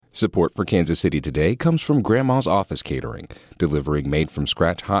Support for Kansas City Today comes from Grandma's Office Catering, delivering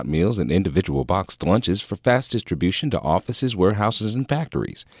made-from-scratch hot meals and individual boxed lunches for fast distribution to offices, warehouses, and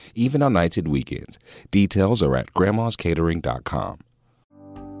factories, even on nights and weekends. Details are at grandmascatering.com.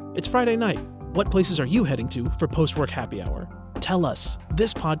 It's Friday night. What places are you heading to for post-work happy hour? Tell us.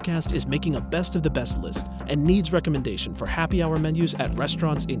 This podcast is making a best of the best list and needs recommendation for happy hour menus at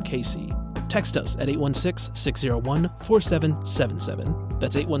restaurants in KC. Text us at 816-601-4777.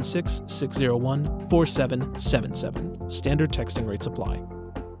 That's 816-601-4777. Standard texting rates apply.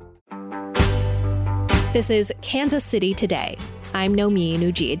 This is Kansas City Today. I'm Nomi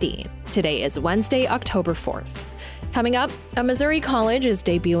Nujiadeen. Today is Wednesday, October 4th. Coming up, a Missouri college is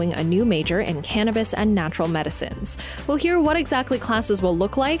debuting a new major in cannabis and natural medicines. We'll hear what exactly classes will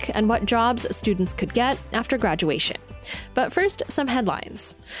look like and what jobs students could get after graduation. But first, some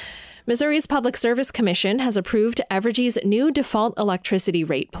headlines. Missouri's Public Service Commission has approved Evergy's new default electricity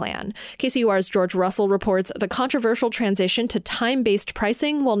rate plan. KCUR's George Russell reports the controversial transition to time-based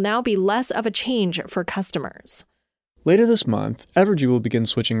pricing will now be less of a change for customers. Later this month, Evergy will begin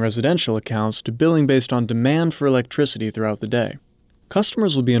switching residential accounts to billing based on demand for electricity throughout the day.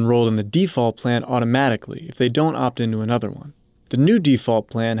 Customers will be enrolled in the default plan automatically if they don't opt into another one. The new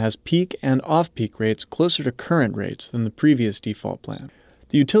default plan has peak and off-peak rates closer to current rates than the previous default plan.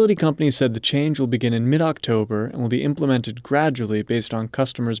 The utility company said the change will begin in mid-October and will be implemented gradually based on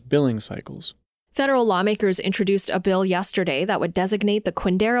customers' billing cycles. Federal lawmakers introduced a bill yesterday that would designate the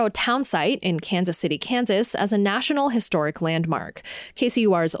Quindaro town site in Kansas City, Kansas, as a National Historic Landmark.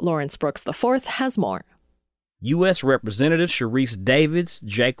 KCUR's Lawrence Brooks IV has more. U.S. Representatives Sharice Davids,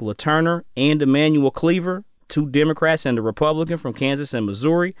 Jake LaTurner, and Emmanuel Cleaver, two Democrats and a Republican from Kansas and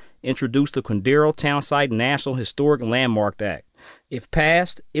Missouri, introduced the Quindaro Town Site National Historic Landmark Act. If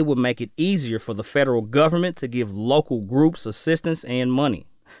passed, it would make it easier for the federal government to give local groups assistance and money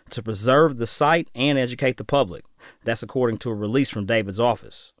to preserve the site and educate the public. That's according to a release from David's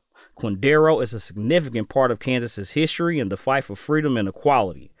office. Quindaro is a significant part of Kansas's history and the fight for freedom and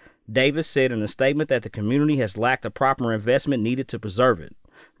equality. Davis said in a statement that the community has lacked the proper investment needed to preserve it.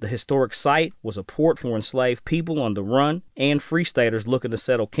 The historic site was a port for enslaved people on the run and free staters looking to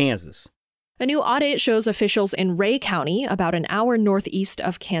settle Kansas. A new audit shows officials in Ray County, about an hour northeast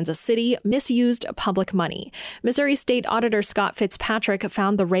of Kansas City, misused public money. Missouri State Auditor Scott Fitzpatrick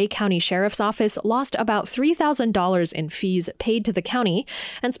found the Ray County Sheriff's Office lost about $3,000 in fees paid to the county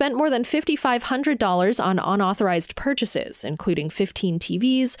and spent more than $5,500 on unauthorized purchases, including 15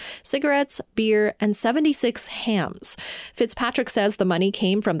 TVs, cigarettes, beer, and 76 hams. Fitzpatrick says the money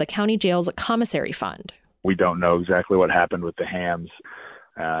came from the county jail's commissary fund. We don't know exactly what happened with the hams.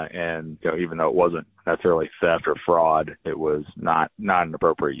 And even though it wasn't necessarily theft or fraud, it was not an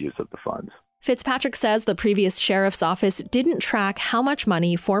appropriate use of the funds. Fitzpatrick says the previous sheriff's office didn't track how much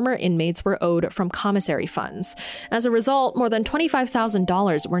money former inmates were owed from commissary funds. As a result, more than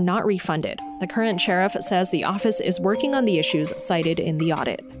 $25,000 were not refunded. The current sheriff says the office is working on the issues cited in the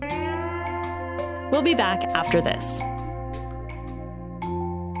audit. We'll be back after this.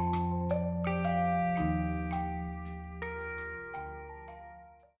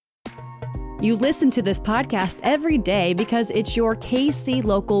 You listen to this podcast every day because it's your KC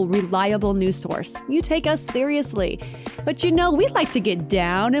local reliable news source. You take us seriously. But you know, we like to get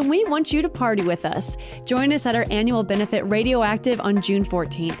down and we want you to party with us. Join us at our annual benefit Radioactive on June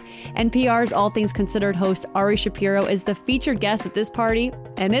 14th. NPR's All Things Considered host Ari Shapiro is the featured guest at this party,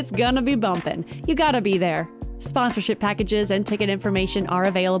 and it's gonna be bumping. You gotta be there. Sponsorship packages and ticket information are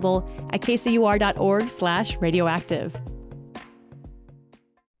available at kcur.org/radioactive.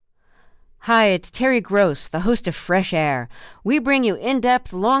 Hi, it's Terry Gross, the host of Fresh Air. We bring you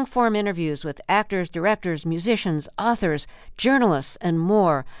in-depth, long-form interviews with actors, directors, musicians, authors, journalists, and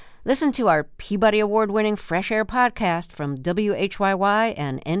more. Listen to our Peabody Award-winning Fresh Air podcast from WHYY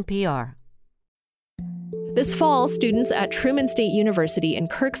and NPR. This fall, students at Truman State University in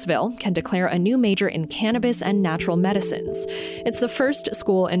Kirksville can declare a new major in cannabis and natural medicines. It's the first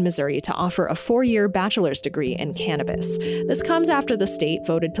school in Missouri to offer a 4-year bachelor's degree in cannabis. This comes after the state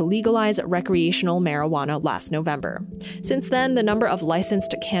voted to legalize recreational marijuana last November. Since then, the number of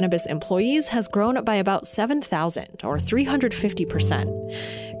licensed cannabis employees has grown by about 7,000, or 350%.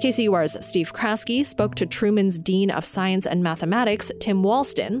 KCUR's Steve Kraske spoke to Truman's Dean of Science and Mathematics, Tim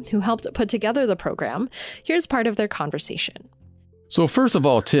Walston, who helped put together the program. Here's part of their conversation. So first of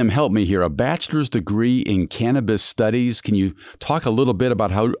all, Tim, help me here. A bachelor's degree in cannabis studies. Can you talk a little bit about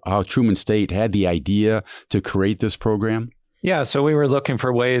how Truman State had the idea to create this program? Yeah, so we were looking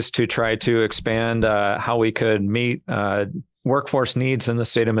for ways to try to expand how we could meet workforce needs in the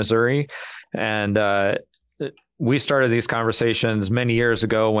state of Missouri. And we started these conversations many years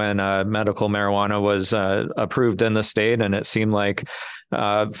ago when medical marijuana was approved in the state, and it seemed like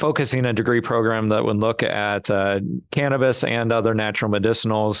focusing a degree program that would look at cannabis and other natural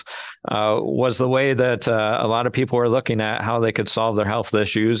medicinals was the way that a lot of people were looking at how they could solve their health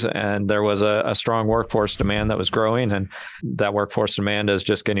issues. And there was a strong workforce demand that was growing, and that workforce demand is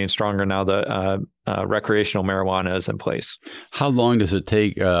just getting stronger now that recreational marijuana is in place. How long does it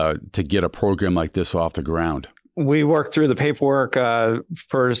take to get a program like this off the ground? We worked through the paperwork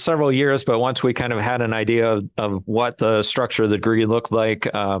for several years, but once we kind of had an idea of what the structure of the degree looked like,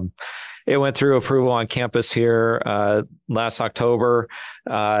 it went through approval on campus here last October.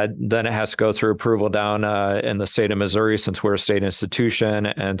 Then it has to go through approval down in the state of Missouri, since we're a state institution,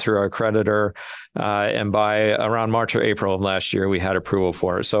 and through our accreditor. And by around March or April of last year, we had approval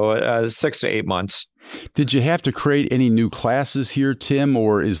for it. So 6 to 8 months. Did you have to create any new classes here, Tim,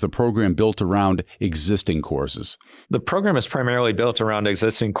 or is the program built around existing courses? The program is primarily built around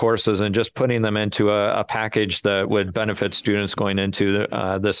existing courses and just putting them into a package that would benefit students going into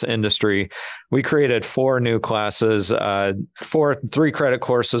this industry. We created 4 new classes, 3-credit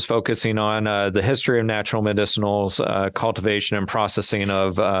courses focusing on the history of natural medicinals, cultivation and processing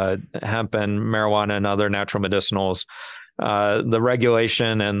of hemp and marijuana and other natural medicinals, the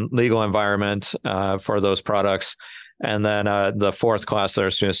regulation and legal environment for those products. And then the 4th class that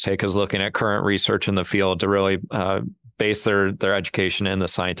our students take is looking at current research in the field to really base their education in the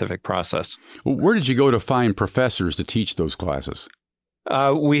scientific process. Where did you go to find professors to teach those classes?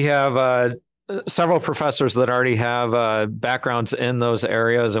 We have several professors that already have backgrounds in those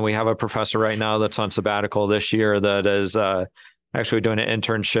areas. And we have a professor right now that's on sabbatical this year that is actually doing an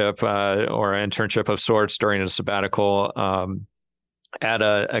internship or an internship of sorts during a sabbatical at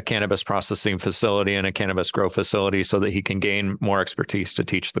a cannabis processing facility and a cannabis grow facility so that he can gain more expertise to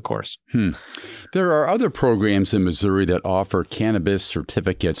teach the course. There are other programs in Missouri that offer cannabis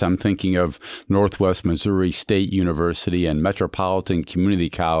certificates. I'm thinking of Northwest Missouri State University and Metropolitan Community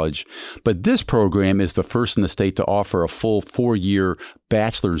College. But this program is the first in the state to offer a full 4-year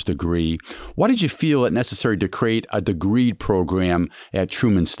bachelor's degree. Why did you feel it necessary to create a degree program at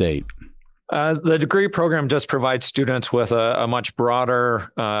Truman State? The degree program just provides students with a much broader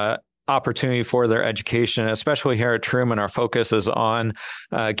opportunity for their education, especially here at Truman. Our focus is on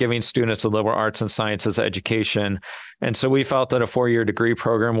giving students a liberal arts and sciences education. And so we felt that a 4-year degree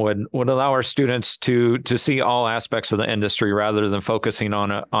program would allow our students to see all aspects of the industry rather than focusing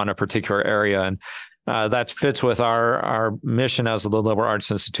on a particular area. And that fits with our mission as the liberal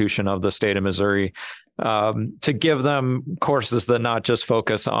arts institution of the state of Missouri, to give them courses that not just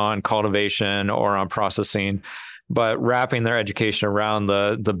focus on cultivation or on processing, but wrapping their education around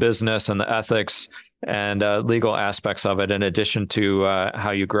the business and the ethics and legal aspects of it, in addition to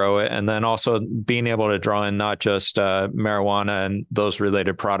how you grow it. And then also being able to draw in not just marijuana and those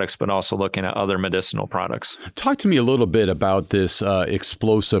related products, but also looking at other medicinal products. Talk to me a little bit about this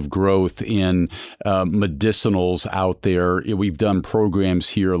explosive growth in medicinals out there. We've done programs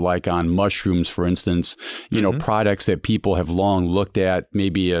here like on mushrooms, for instance, you know, products that people have long looked at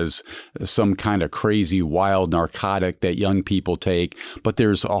maybe as some kind of crazy, wild narcotic that young people take. But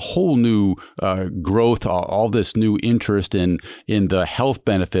there's a whole new growth, all this new interest in the health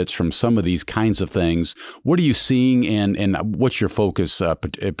benefits from some of these kinds of things. What are you seeing, and what's your focus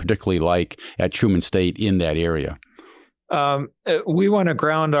particularly like at Truman State in that area? We want to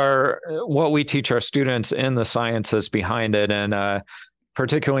ground what we teach our students in the sciences behind it. And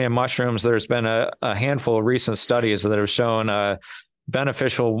particularly in mushrooms, there's been a handful of recent studies that have shown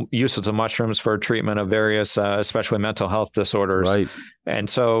beneficial uses of mushrooms for treatment of various, especially mental health disorders. Right. And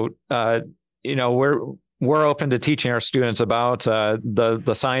so, we're open to teaching our students about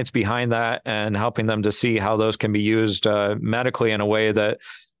the science behind that and helping them to see how those can be used medically in a way that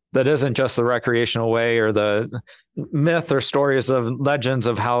isn't just the recreational way or the myth or stories of legends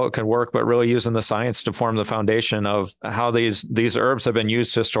of how it can work, but really using the science to form the foundation of how these herbs have been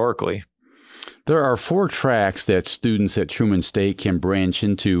used historically. There are 4 tracks that students at Truman State can branch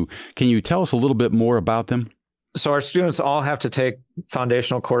into. Can you tell us a little bit more about them? So our students all have to take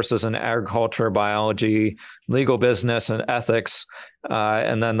foundational courses in agriculture, biology, legal business, and ethics,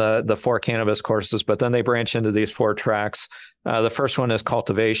 and then the 4 cannabis courses. But then they branch into these 4 tracks. The first one is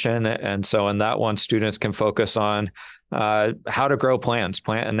cultivation. And so in that one, students can focus on how to grow plants,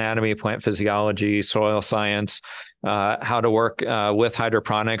 plant anatomy, plant physiology, soil science, how to work with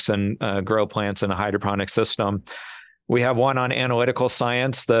hydroponics and grow plants in a hydroponic system. We have one on analytical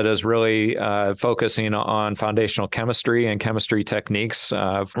science that is really focusing on foundational chemistry and chemistry techniques,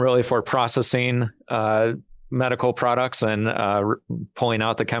 really for processing medical products and pulling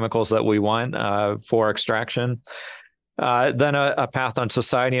out the chemicals that we want for extraction. Then a path on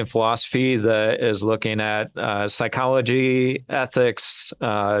society and philosophy that is looking at psychology, ethics,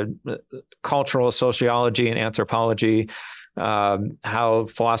 cultural sociology, and anthropology, how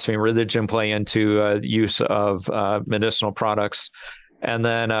philosophy and religion play into use of medicinal products. And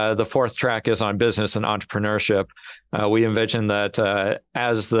then the fourth track is on business and entrepreneurship. We envision that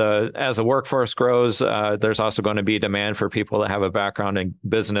as the workforce grows, there's also going to be demand for people that have a background in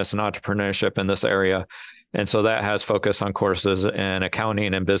business and entrepreneurship in this area. And so that has focus on courses in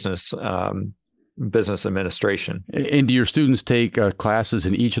accounting and business administration. And do your students take classes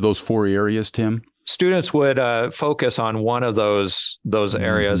in each of those four areas, Tim? Students would focus on one of those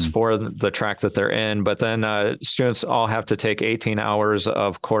areas for the track that they're in, but then students all have to take 18 hours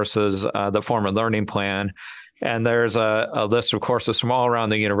of courses that form a learning plan. And there's a list of courses from all around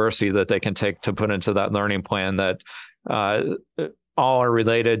the university that they can take to put into that learning plan that all are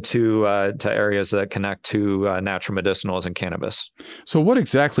related to areas that connect to natural medicinals and cannabis. So what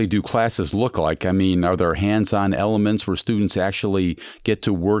exactly do classes look like? I mean, are there hands-on elements where students actually get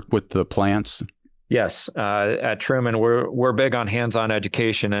to work with the plants? Yes. At Truman, we're big on hands-on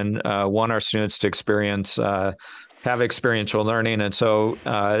education and want our students to have experiential learning. And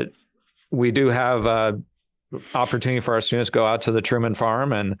so we do have opportunity for our students to go out to the Truman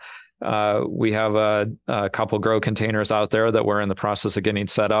farm, and we have a couple grow containers out there that we're in the process of getting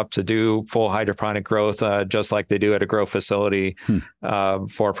set up to do full hydroponic growth, just like they do at a grow facility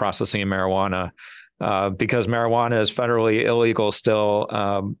for processing marijuana. Because marijuana is federally illegal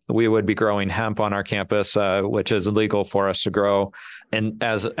still, we would be growing hemp on our campus, which is illegal for us to grow, and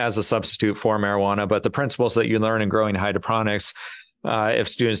as a substitute for marijuana. But the principles that you learn in growing hydroponics, if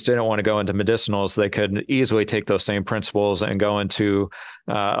students didn't want to go into medicinals, they could easily take those same principles and go into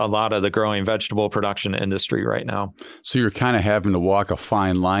a lot of the growing vegetable production industry right now. So you're kind of having to walk a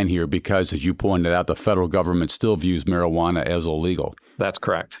fine line here because, as you pointed out, the federal government still views marijuana as illegal. That's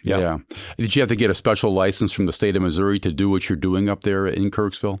correct. Yep. Yeah. Did you have to get a special license from the state of Missouri to do what you're doing up there in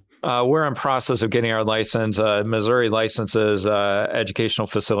Kirksville? We're in process of getting our license. Missouri licenses educational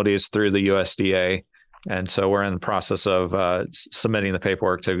facilities through the USDA. And so we're in the process of submitting the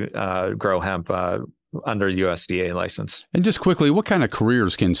paperwork to grow hemp under USDA license. And just quickly, what kind of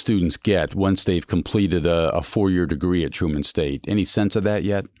careers can students get once they've completed a four-year degree at Truman State? Any sense of that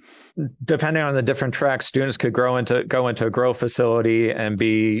yet? Depending on the different tracks, students could go into a grow facility and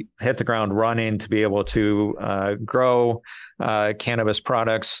hit the ground running to be able to grow cannabis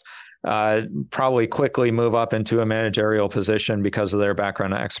products. Probably quickly move up into a managerial position because of their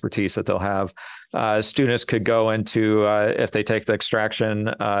background and expertise that they'll have. Students could go into, if they take the extraction,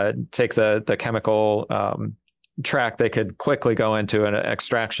 take the chemical track, they could quickly go into an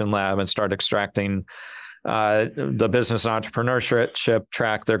extraction lab and start extracting. The business and entrepreneurship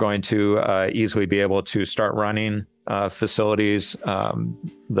track, they're going to easily be able to start running facilities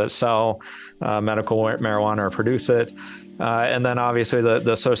that sell medical marijuana or produce it. And then obviously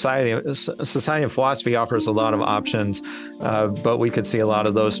the society and philosophy offers a lot of options, but we could see a lot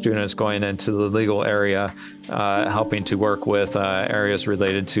of those students going into the legal area, helping to work with areas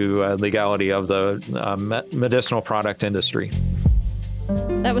related to legality of the medicinal product industry.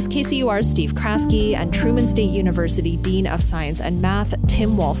 That was KCUR's Steve Kraske and Truman State University Dean of Science and Math,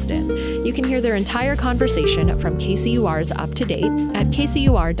 Tim Walston. You can hear their entire conversation from KCUR's Up to Date at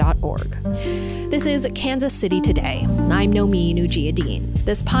kcur.org. This is Kansas City Today. I'm Nomi Nujiadeen.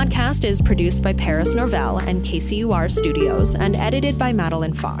 This podcast is produced by Paris Norvell and KCUR Studios and edited by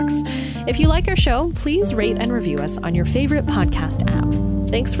Madeline Fox. If you like our show, please rate and review us on your favorite podcast app.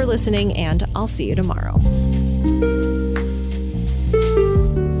 Thanks for listening, and I'll see you tomorrow.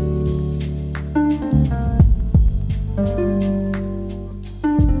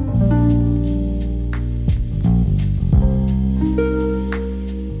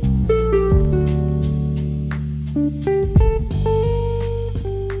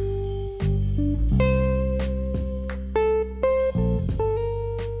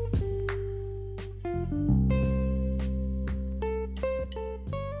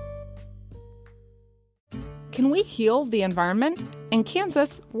 Can we heal the environment? In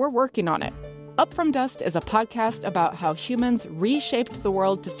Kansas, we're working on it. Up From Dust is a podcast about how humans reshaped the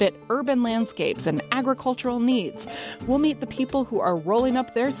world to fit urban landscapes and agricultural needs. We'll meet the people who are rolling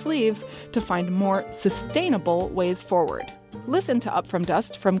up their sleeves to find more sustainable ways forward. Listen to Up From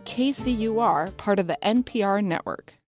Dust from KCUR, part of the NPR network.